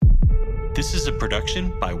This is a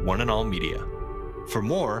production by One and All Media. For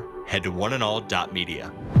more, head to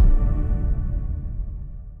oneandall.media.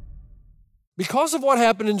 Because of what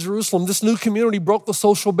happened in Jerusalem, this new community broke the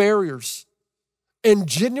social barriers and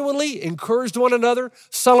genuinely encouraged one another,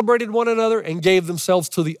 celebrated one another, and gave themselves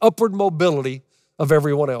to the upward mobility of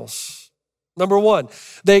everyone else. Number one,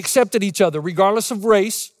 they accepted each other regardless of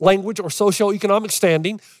race, language, or socioeconomic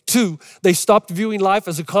standing. Two, they stopped viewing life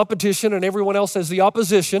as a competition and everyone else as the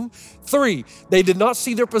opposition. Three, they did not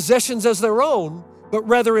see their possessions as their own, but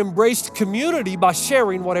rather embraced community by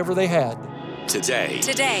sharing whatever they had. Today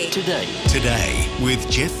with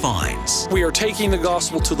Jeff Vines, we are taking the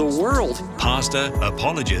gospel to the world. pastor,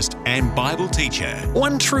 apologist, and Bible teacher.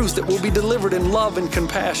 One truth that will be delivered in love and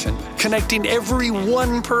compassion, connecting every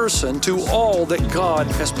one person to all that God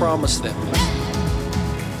has promised them.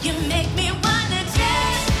 You make me wanna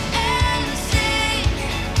dance and sing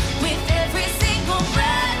with every single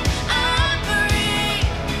breath I breathe.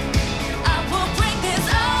 I will bring this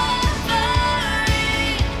offering.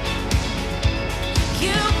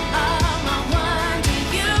 You are my wonder,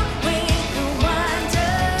 you with the wonder.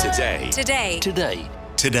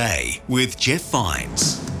 Today with Jeff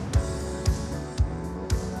Vines.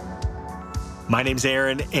 My name's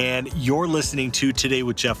Aaron, and you're listening to Today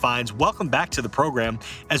with Jeff Vines. Welcome back to the program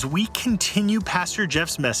as we continue Pastor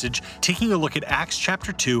Jeff's message, taking a look at Acts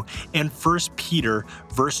chapter 2 and 1 Peter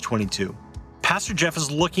verse 22. Pastor Jeff is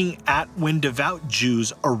looking at when devout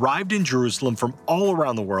Jews arrived in Jerusalem from all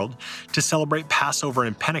around the world to celebrate Passover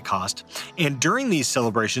and Pentecost, and during these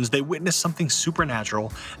celebrations, they witnessed something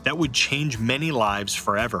supernatural that would change many lives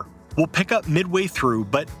forever. We'll pick up midway through,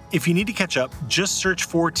 but if you need to catch up, just search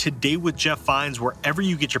for Today with Jeff Vines wherever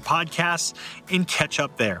you get your podcasts and catch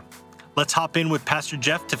up there. Let's hop in with Pastor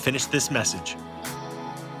Jeff to finish this message.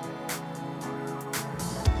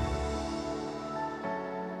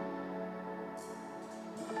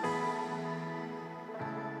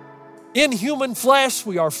 In human flesh,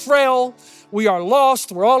 we are frail, we are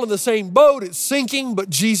lost, we're all in the same boat, it's sinking, but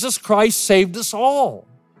Jesus Christ saved us all.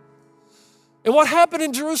 And what happened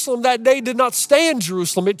in Jerusalem that day did not stay in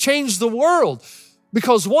Jerusalem, it changed the world.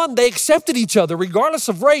 Because one, they accepted each other regardless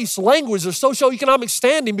of race, language, or socioeconomic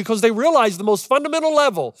standing because they realized the most fundamental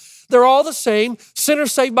level. They're all the same,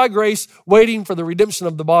 sinners saved by grace, waiting for the redemption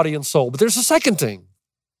of the body and soul. But there's a second thing.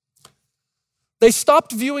 They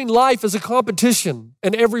stopped viewing life as a competition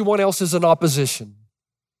and everyone else as an opposition.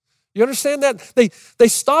 You understand that? They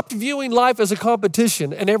stopped viewing life as a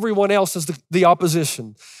competition and everyone else as the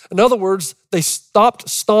opposition. In other words, they stopped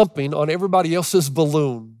stomping on everybody else's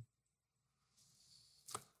balloon.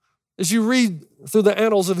 As you read through the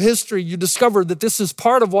annals of history, you discover that this is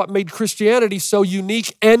part of what made Christianity so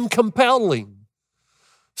unique and compelling.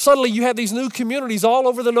 Suddenly you have these new communities all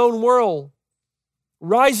over the known world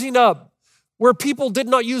rising up, where people did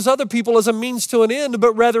not use other people as a means to an end,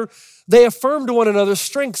 but rather they affirmed one another's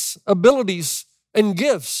strengths, abilities, and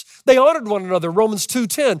gifts. They honored one another, Romans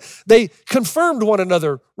 2:10. They confirmed one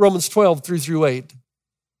another, Romans 12:3-8.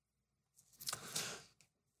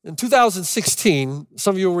 In 2016,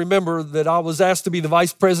 some of you will remember that I was asked to be the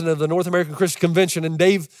vice president of the North American Christian Convention, and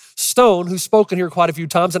Dave Stone, who's spoken here quite a few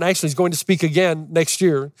times and actually is going to speak again next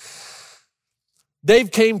year,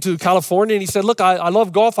 Dave came to California and he said, look, I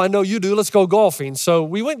love golf. I know you do. Let's go golfing. So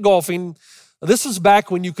we went golfing. This was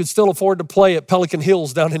back when you could still afford to play at Pelican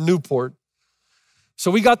Hills down in Newport.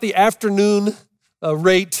 So we got the afternoon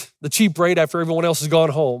rate, the cheap rate after everyone else has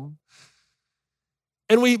gone home.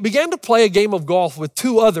 And we began to play a game of golf with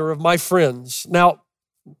two other of my friends. Now,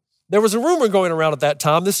 there was a rumor going around at that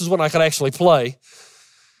time. This is when I could actually play.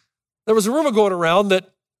 There was a rumor going around that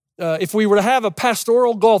if we were to have a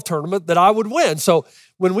pastoral golf tournament, that I would win. So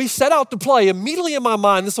when we set out to play, immediately in my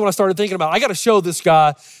mind, this is when I started thinking about, I got to show this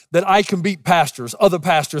guy that I can beat pastors, other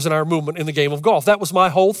pastors in our movement in the game of golf. That was my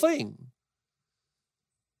whole thing.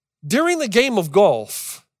 During the game of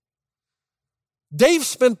golf, Dave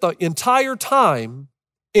spent the entire time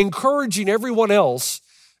encouraging everyone else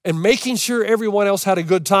and making sure everyone else had a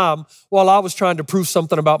good time while I was trying to prove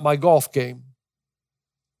something about my golf game.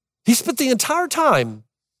 He spent the entire time.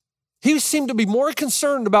 He seemed to be more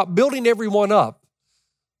concerned about building everyone up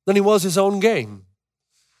than he was his own game.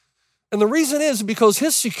 And the reason is because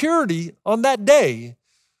his security on that day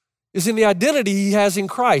is in the identity he has in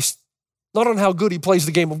Christ, not on how good he plays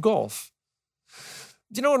the game of golf.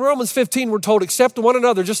 You know, in Romans 15, we're told, accept one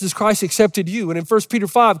another just as Christ accepted you. And in 1 Peter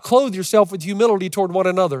 5, clothe yourself with humility toward one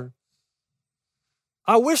another.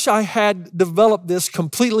 I wish I had developed this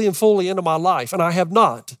completely and fully into my life, and I have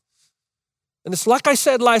not. And it's like I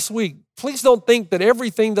said last week, please don't think that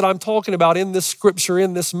everything that I'm talking about in this scripture,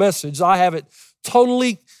 in this message, I have it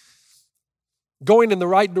totally going in the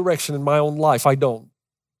right direction in my own life. I don't.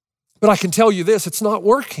 But I can tell you this, it's not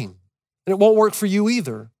working. And it won't work for you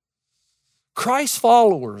either. Christ's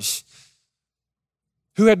followers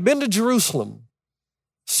who had been to Jerusalem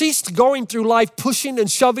ceased going through life pushing and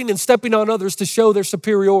shoving and stepping on others to show their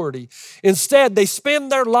superiority. Instead, they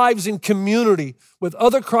spend their lives in community with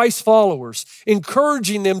other Christ followers,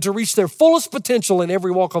 encouraging them to reach their fullest potential in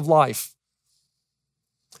every walk of life.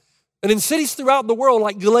 And in cities throughout the world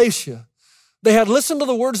like Galatia, they had listened to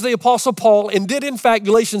the words of the Apostle Paul and did, in fact,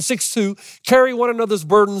 Galatians 6:2, carry one another's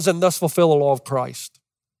burdens and thus fulfill the law of Christ.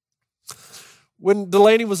 When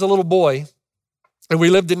Delaney was a little boy and we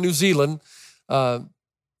lived in New Zealand,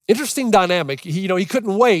 interesting dynamic. He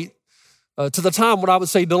couldn't wait to the time when I would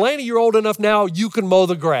say, Delaney, you're old enough now, you can mow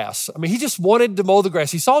the grass. I mean, he just wanted to mow the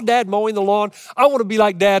grass. He saw Dad mowing the lawn. I want to be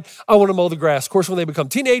like Dad. I want to mow the grass. Of course, when they become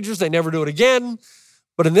teenagers, they never do it again.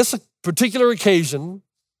 But in this particular occasion,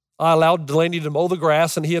 I allowed Delaney to mow the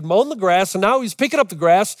grass, and he had mown the grass, and now he's picking up the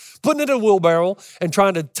grass, putting it in a wheelbarrow, and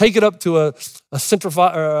trying to take it up to a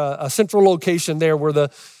central location there where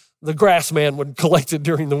the grass man would collect it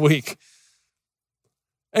during the week.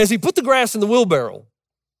 As he put the grass in the wheelbarrow,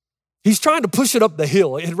 he's trying to push it up the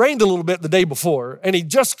hill. It had rained a little bit the day before, and he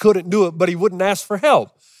just couldn't do it, but he wouldn't ask for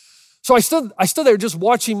help. So I stood there just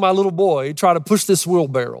watching my little boy try to push this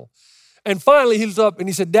wheelbarrow. And finally, he was up and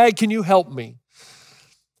he said, Dad, can you help me?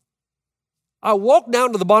 I walked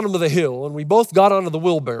down to the bottom of the hill, and we both got onto the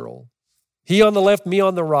wheelbarrow. He on the left, me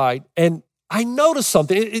on the right. And I noticed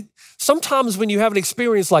something. Sometimes when you have an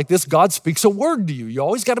experience like this, God speaks a word to you. You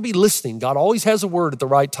always got to be listening. God always has a word at the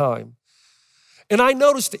right time. And I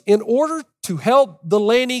noticed in order to help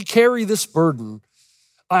Delaney carry this burden,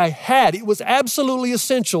 it was absolutely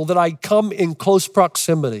essential that I come in close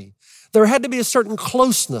proximity. There had to be a certain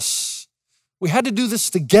closeness. We had to do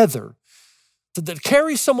this together. To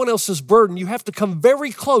carry someone else's burden, you have to come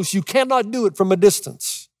very close. You cannot do it from a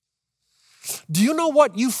distance. Do you know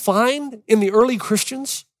what you find in the early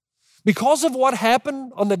Christians? Because of what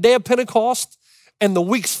happened on the day of Pentecost and the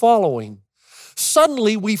weeks following,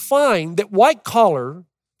 suddenly we find that white-collar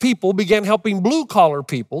people began helping blue-collar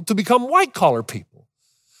people to become white-collar people.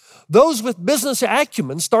 Those with business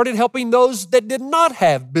acumen started helping those that did not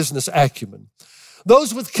have business acumen.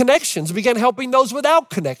 Those with connections began helping those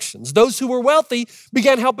without connections. Those who were wealthy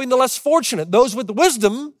began helping the less fortunate. Those with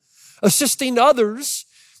wisdom assisting others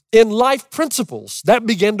in life principles. That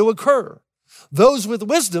began to occur. Those with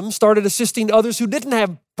wisdom started assisting others who didn't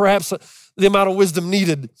have perhaps the amount of wisdom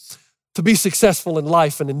needed to be successful in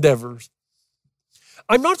life and endeavors.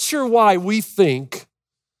 I'm not sure why we think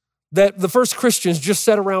that the first Christians just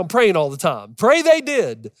sat around praying all the time. Pray they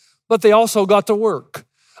did, but they also got to work,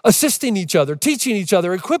 assisting each other, teaching each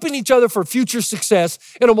other, equipping each other for future success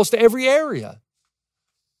in almost every area.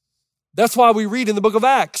 That's why we read in the book of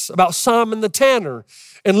Acts about Simon the tanner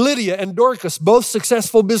and Lydia and Dorcas, both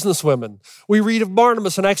successful businesswomen. We read of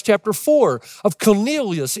Barnabas in Acts chapter 4, of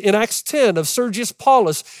Cornelius in Acts 10, of Sergius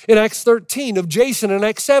Paulus in Acts 13, of Jason in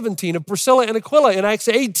Acts 17, of Priscilla and Aquila in Acts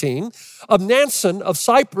 18, of Nansen of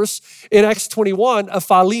Cyprus in Acts 21, of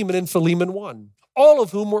Philemon in Philemon 1, all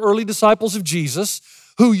of whom were early disciples of Jesus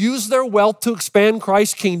who used their wealth to expand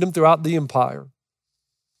Christ's kingdom throughout the empire.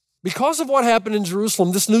 Because of what happened in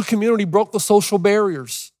Jerusalem, this new community broke the social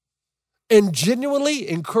barriers and genuinely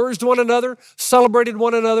encouraged one another, celebrated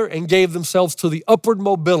one another, and gave themselves to the upward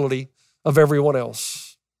mobility of everyone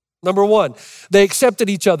else. Number one, they accepted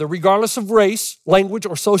each other regardless of race, language,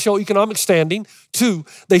 or socioeconomic standing. 2,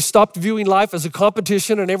 they stopped viewing life as a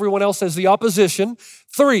competition and everyone else as the opposition.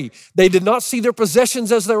 3, they did not see their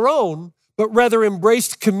possessions as their own, but rather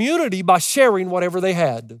embraced community by sharing whatever they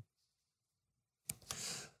had.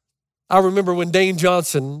 I remember when Dane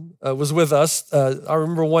Johnson was with us, I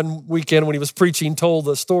remember one weekend when he was preaching, told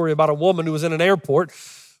the story about a woman who was in an airport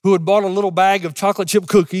who had bought a little bag of chocolate chip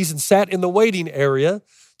cookies and sat in the waiting area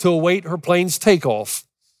to await her plane's takeoff.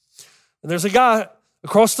 And there's a guy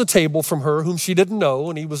across the table from her whom she didn't know,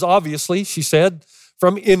 and he was obviously, she said,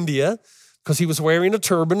 from India, because he was wearing a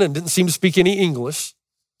turban and didn't seem to speak any English.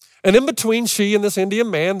 And in between she and this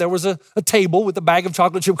Indian man, there was a table with a bag of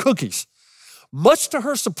chocolate chip cookies. Much to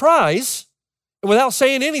her surprise, and without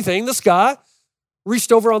saying anything, this guy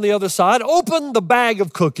reached over on the other side, opened the bag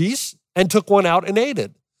of cookies, and took one out and ate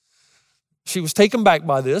it. She was taken back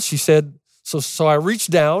by this. She said, so I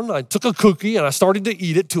reached down, I took a cookie, and I started to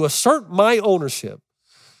eat it to assert my ownership.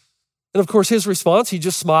 And of course, his response, he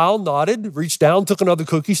just smiled, nodded, reached down, took another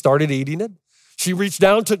cookie, started eating it. She reached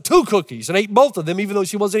down, took 2 cookies, and ate both of them, even though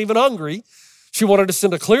she wasn't even hungry. She wanted to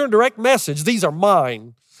send a clear and direct message, these are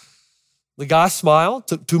mine. The guy smiled,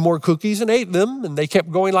 took 2 more cookies and ate them, and they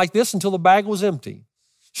kept going like this until the bag was empty.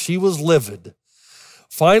 She was livid.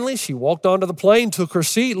 Finally, she walked onto the plane, took her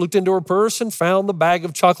seat, looked into her purse, and found the bag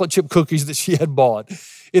of chocolate chip cookies that she had bought.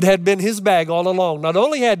 It had been his bag all along. Not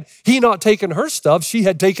only had he not taken her stuff, she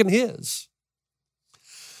had taken his.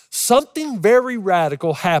 Something very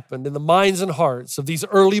radical happened in the minds and hearts of these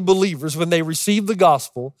early believers when they received the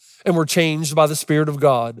gospel and were changed by the Spirit of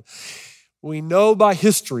God. We know by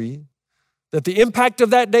history that the impact of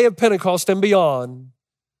that day of Pentecost and beyond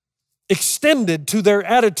extended to their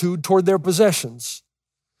attitude toward their possessions.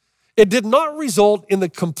 It did not result in the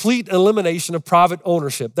complete elimination of private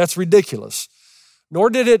ownership. That's ridiculous. Nor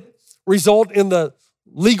did it result in the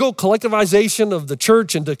legal collectivization of the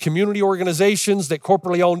church into community organizations that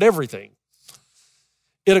corporately owned everything.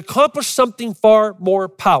 It accomplished something far more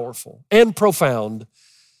powerful and profound.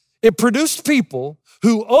 It produced people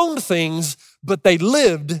who owned things, but they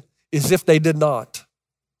lived as if they did not.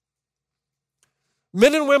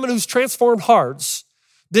 Men and women whose transformed hearts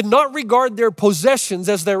did not regard their possessions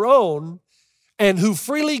as their own and who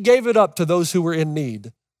freely gave it up to those who were in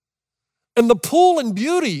need. And the pull and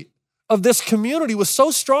beauty of this community was so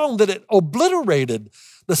strong that it obliterated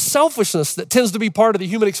the selfishness that tends to be part of the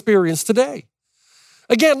human experience today.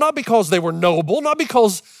 Again, not because they were noble, not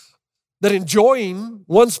because that enjoying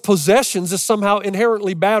one's possessions is somehow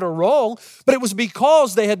inherently bad or wrong, but it was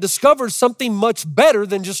because they had discovered something much better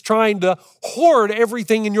than just trying to hoard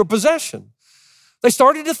everything in your possession. They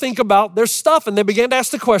started to think about their stuff and they began to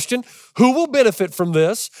ask the question, who will benefit from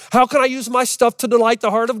this? How can I use my stuff to delight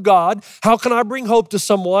the heart of God? How can I bring hope to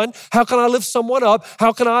someone? How can I lift someone up?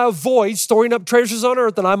 How can I avoid storing up treasures on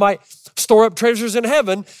earth that I might store up treasures in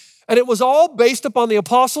heaven? And it was all based upon the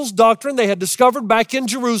apostles' doctrine they had discovered back in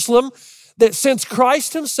Jerusalem, that since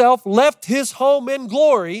Christ himself left his home in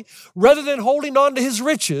glory, rather than holding on to his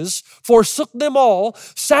riches, forsook them all,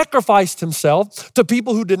 sacrificed himself to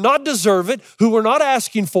people who did not deserve it, who were not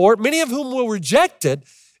asking for it, many of whom will reject it,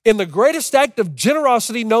 in the greatest act of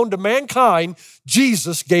generosity known to mankind,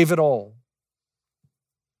 Jesus gave it all.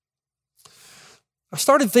 I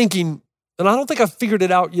started thinking, and I don't think I've figured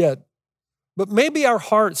it out yet, but maybe our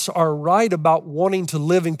hearts are right about wanting to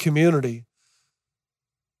live in community.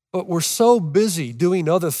 But we're so busy doing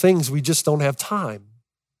other things, we just don't have time.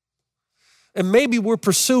 And maybe we're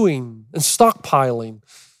pursuing and stockpiling.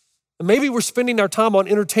 And maybe we're spending our time on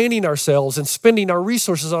entertaining ourselves and spending our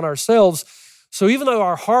resources on ourselves. So even though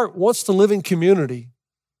our heart wants to live in community,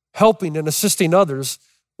 helping and assisting others,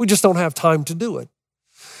 we just don't have time to do it.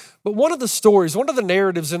 But one of the stories, one of the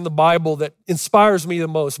narratives in the Bible that inspires me the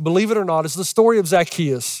most, believe it or not, is the story of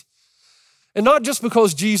Zacchaeus. And not just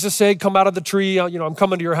because Jesus said, come out of the tree, I'm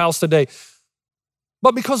coming to your house today,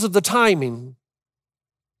 but because of the timing.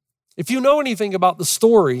 If you know anything about the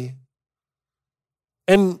story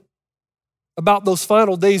and about those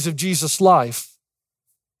final days of Jesus' life,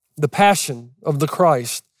 the passion of the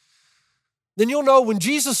Christ, then you'll know when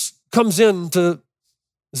Jesus comes into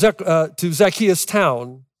Zacchaeus'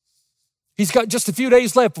 town, he's got just a few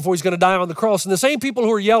days left before he's going to die on the cross. And the same people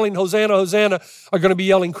who are yelling, Hosanna, Hosanna, are going to be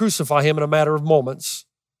yelling, crucify him in a matter of moments.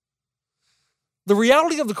 The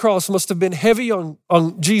reality of the cross must have been heavy on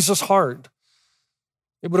Jesus' heart.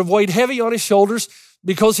 It would have weighed heavy on his shoulders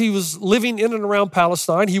because he was living in and around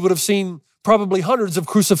Palestine. He would have seen probably hundreds of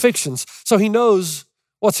crucifixions. So he knows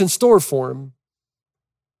what's in store for him.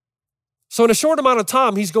 So in a short amount of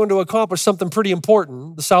time, he's going to accomplish something pretty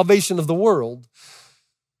important, the salvation of the world.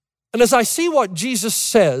 And as I see what Jesus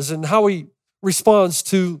says and how he responds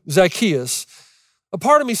to Zacchaeus, a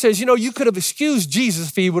part of me says, you could have excused Jesus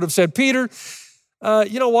if he would have said, Peter,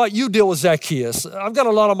 you know what, you deal with Zacchaeus. I've got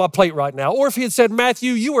a lot on my plate right now. Or if he had said,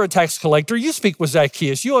 Matthew, you were a tax collector. You speak with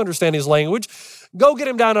Zacchaeus. You understand his language. Go get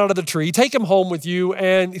him down out of the tree, take him home with you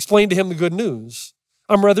and explain to him the good news.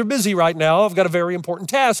 I'm rather busy right now. I've got a very important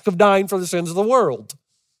task of dying for the sins of the world.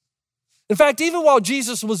 In fact, even while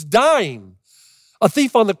Jesus was dying, a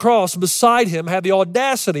thief on the cross beside him had the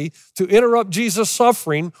audacity to interrupt Jesus'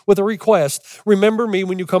 suffering with a request, remember me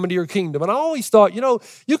when you come into your kingdom. And I always thought,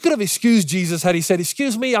 you could have excused Jesus had he said,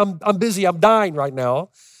 excuse me, I'm busy, I'm dying right now.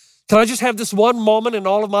 Can I just have this one moment in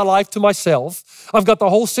all of my life to myself? I've got the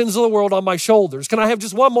whole sins of the world on my shoulders. Can I have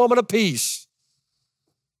just one moment of peace?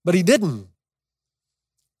 But he didn't.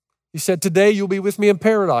 He said, today you'll be with me in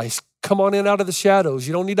paradise. Come on in out of the shadows.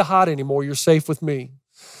 You don't need to hide anymore. You're safe with me.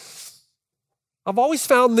 I've always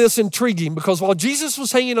found this intriguing because while Jesus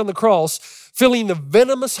was hanging on the cross, feeling the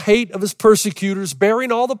venomous hate of his persecutors,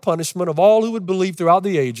 bearing all the punishment of all who would believe throughout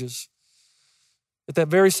the ages, at that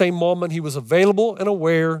very same moment, he was available and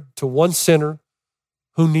aware to one sinner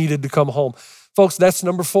who needed to come home. Folks, that's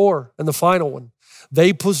number 4 and the final one.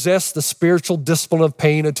 They possess the spiritual discipline of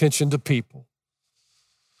paying attention to people.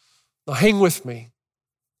 Now hang with me.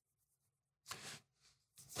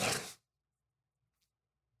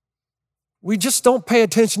 We just don't pay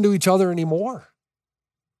attention to each other anymore.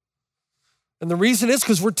 And the reason is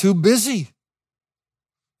because we're too busy.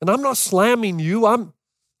 And I'm not slamming you. I'm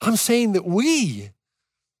saying that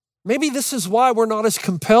maybe this is why we're not as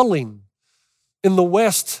compelling in the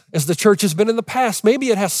West as the church has been in the past. Maybe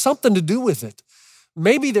it has something to do with it.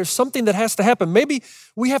 Maybe there's something that has to happen. Maybe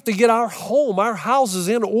we have to get our houses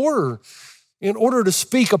in order to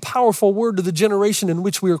speak a powerful word to the generation in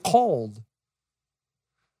which we are called.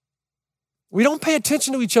 We don't pay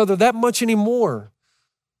attention to each other that much anymore.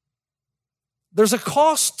 There's a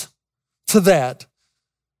cost to that.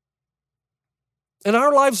 And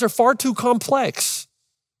our lives are far too complex.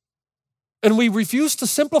 And we refuse to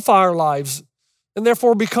simplify our lives and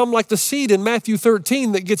therefore become like the seed in Matthew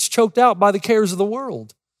 13 that gets choked out by the cares of the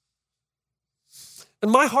world.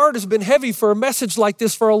 And my heart has been heavy for a message like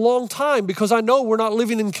this for a long time because I know we're not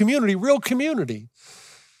living in community, real community.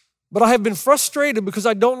 But I have been frustrated because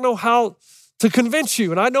I don't know how to convince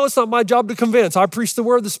you. And I know it's not my job to convince. I preach the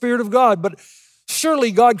word of the Spirit of God, but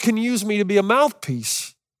surely God can use me to be a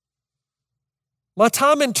mouthpiece. My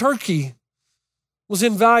time in Turkey was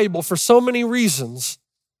invaluable for so many reasons,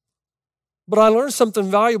 but I learned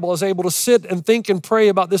something valuable. I was able to sit and think and pray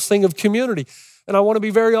about this thing of community. And I want to be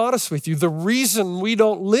very honest with you. The reason we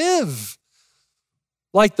don't live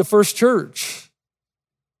like the first church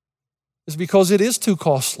is because it is too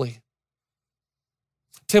costly.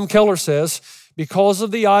 Tim Keller says, because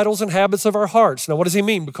of the idols and habits of our hearts. Now, what does he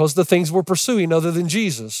mean? Because the things we're pursuing other than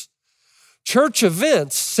Jesus. Church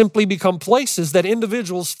events simply become places that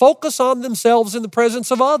individuals focus on themselves in the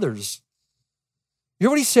presence of others. You hear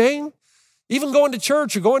what he's saying? Even going to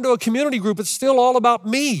church or going to a community group, it's still all about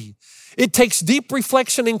me. It takes deep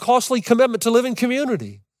reflection and costly commitment to live in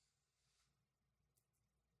community.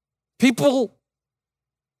 People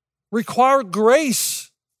require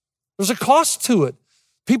grace. There's a cost to it.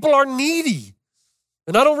 People are needy.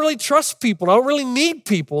 And I don't really trust people. I don't really need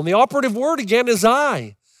people. And the operative word again is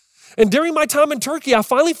I. And during my time in Turkey, I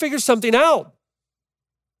finally figured something out.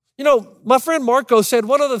 You know, my friend Marco said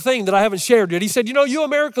one other thing that I haven't shared yet. He said, you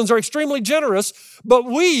Americans are extremely generous, but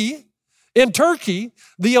we in Turkey,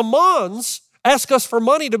 the imams ask us for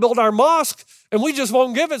money to build our mosque, and we just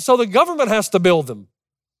won't give it, so the government has to build them.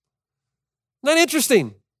 Isn't that interesting?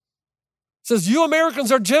 It says, you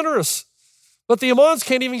Americans are generous, but the imams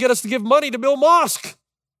can't even get us to give money to build mosque.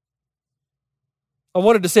 I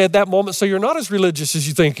wanted to say at that moment, so you're not as religious as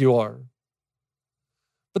you think you are.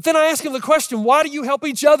 But then I asked him the question, why do you help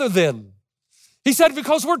each other then? He said,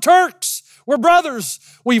 because we're Turks, we're brothers,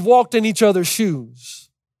 we've walked in each other's shoes.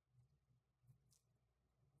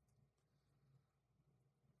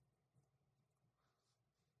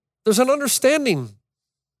 There's an understanding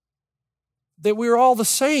that we're all the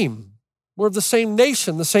same. We're of the same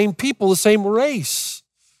nation, the same people, the same race.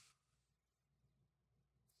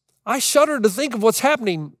 I shudder to think of what's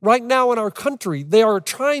happening right now in our country. They are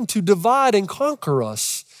trying to divide and conquer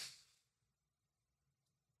us.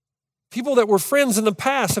 People that were friends in the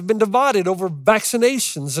past have been divided over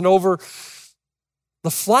vaccinations and over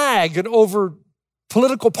the flag and over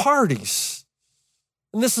political parties.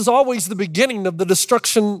 And this is always the beginning of the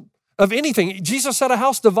destruction of anything. Jesus said a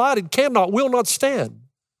house divided cannot, will not stand.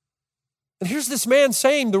 And here's this man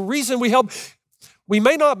saying the reason we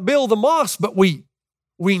may not build the mosque, but we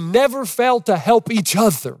never fail to help each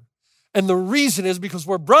other. And the reason is because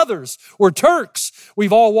we're brothers, we're Turks,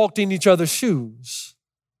 we've all walked in each other's shoes.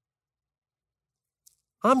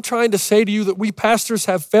 I'm trying to say to you that we pastors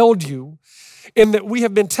have failed you in that we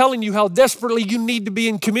have been telling you how desperately you need to be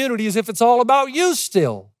in community as if it's all about you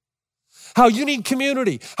still. How you need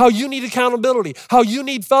community, how you need accountability, how you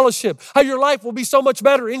need fellowship, how your life will be so much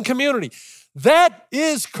better in community. That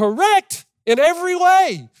is correct in every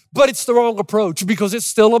way, but it's the wrong approach because it's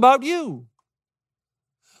still about you.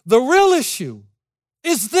 The real issue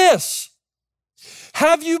is this.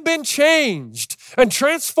 Have you been changed and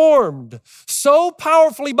transformed so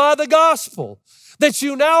powerfully by the gospel that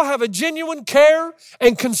you now have a genuine care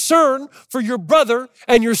and concern for your brother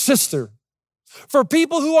and your sister? For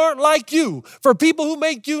people who aren't like you, for people who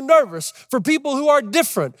make you nervous, for people who are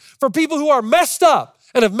different, for people who are messed up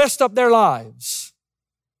and have messed up their lives.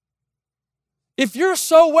 If you're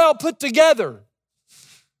so well put together,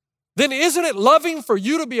 then isn't it loving for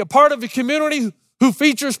you to be a part of a community who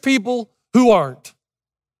features people who aren't?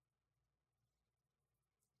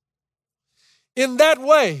 In that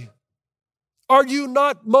way, are you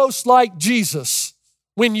not most like Jesus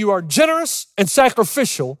when you are generous and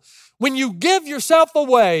sacrificial, when you give yourself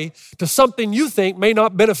away to something you think may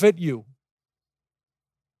not benefit you.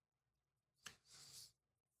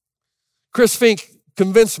 Chris Fink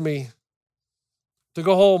convinced me to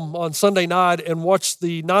go home on Sunday night and watch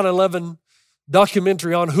the 9/11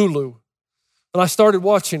 documentary on Hulu. And I started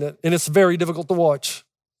watching it, and it's very difficult to watch.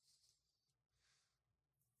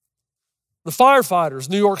 The firefighters,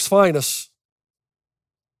 New York's finest,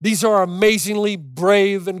 these are amazingly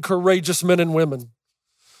brave and courageous men and women.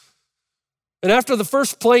 And after the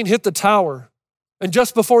first plane hit the tower, and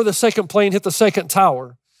just before the second plane hit the second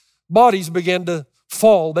tower, bodies began to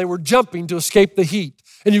fall. They were jumping to escape the heat.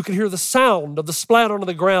 And you can hear the sound of the splat onto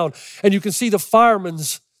the ground, and you can see the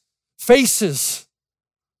firemen's faces,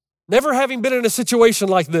 never having been in a situation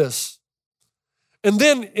like this. And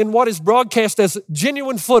then in what is broadcast as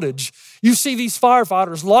genuine footage, you see these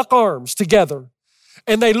firefighters lock arms together,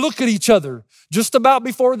 and they look at each other just about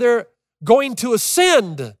before they're going to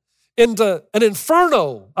ascend into an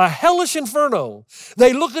inferno, a hellish inferno.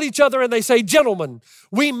 They look at each other and they say, "Gentlemen,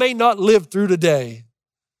 we may not live through today."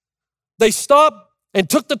 They stop and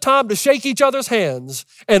took the time to shake each other's hands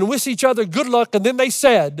and wish each other good luck, and then they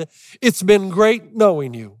said, "It's been great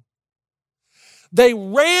knowing you." They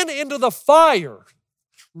ran into the fire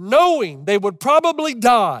knowing they would probably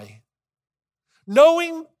die,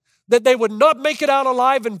 knowing that they would not make it out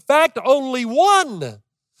alive. In fact, only one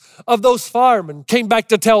of those firemen came back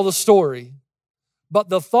to tell the story. But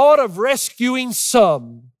the thought of rescuing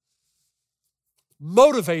some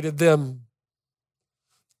motivated them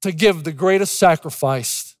to give the greatest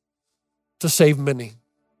sacrifice to save many.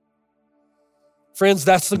 Friends,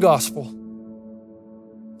 that's the gospel.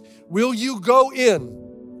 Will you go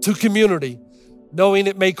in to community knowing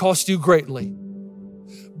it may cost you greatly?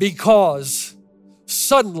 Because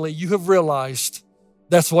suddenly you have realized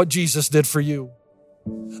that's what Jesus did for you.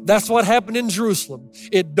 That's what happened in Jerusalem.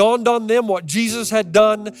 It dawned on them what Jesus had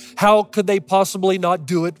done. How could they possibly not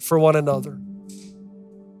do it for one another?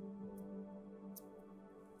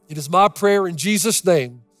 It is my prayer in Jesus'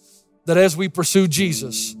 name that as we pursue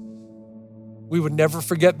Jesus, we would never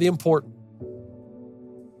forget the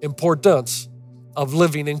importance of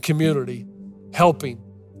living in community, helping,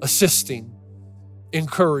 assisting,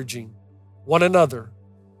 encouraging one another,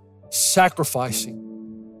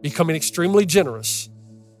 sacrificing, becoming extremely generous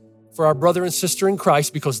for our brother and sister in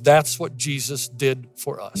Christ, because that's what Jesus did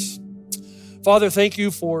for us. Father, thank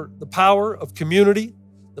you for the power of community,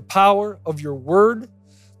 the power of your word,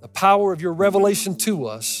 the power of your revelation to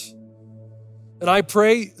us. And I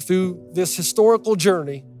pray through this historical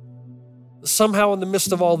journey, somehow in the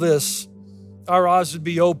midst of all this, our eyes would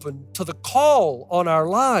be open to the call on our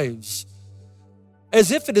lives, as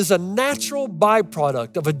if it is a natural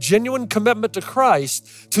byproduct of a genuine commitment to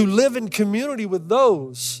Christ to live in community with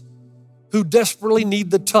those who desperately need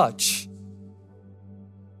the touch,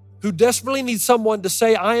 who desperately need someone to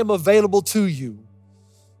say, "I am available to you.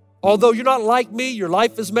 Although you're not like me, your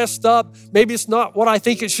life is messed up, maybe it's not what I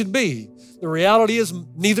think it should be. The reality is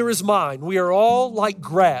neither is mine. We are all like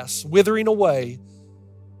grass withering away.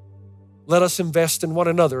 Let us invest in one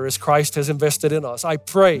another as Christ has invested in us." I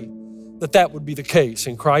pray that that would be the case.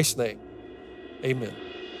 In Christ's name, amen.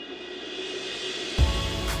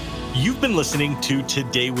 You've been listening to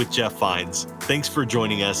Today with Jeff Vines. Thanks for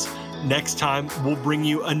joining us. Next time, we'll bring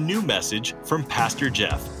you a new message from Pastor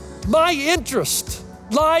Jeff. My interest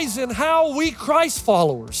lies in how we Christ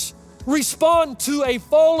followers respond to a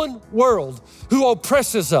fallen world who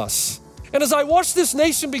oppresses us. And as I watch this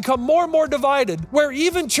nation become more and more divided, where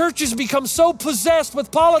even churches become so possessed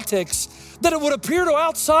with politics that it would appear to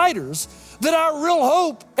outsiders that our real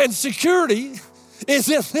hope and security is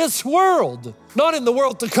in this world, not in the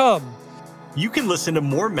world to come. You can listen to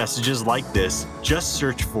more messages like this. Just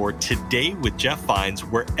search for Today with Jeff Vines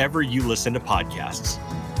wherever you listen to podcasts.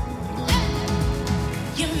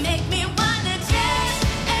 You make me wanna dance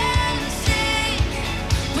and sing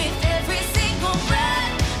with every single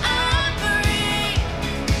breath I breathe.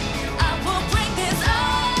 I will bring this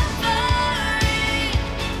offering.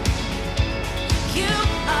 You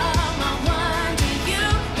are my wonder. You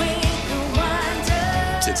bring the wonder.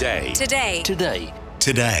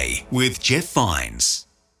 Today with Jeff Vines.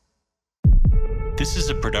 This is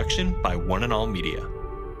a production by One and All Media.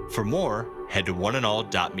 For more, head to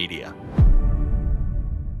oneandall.media.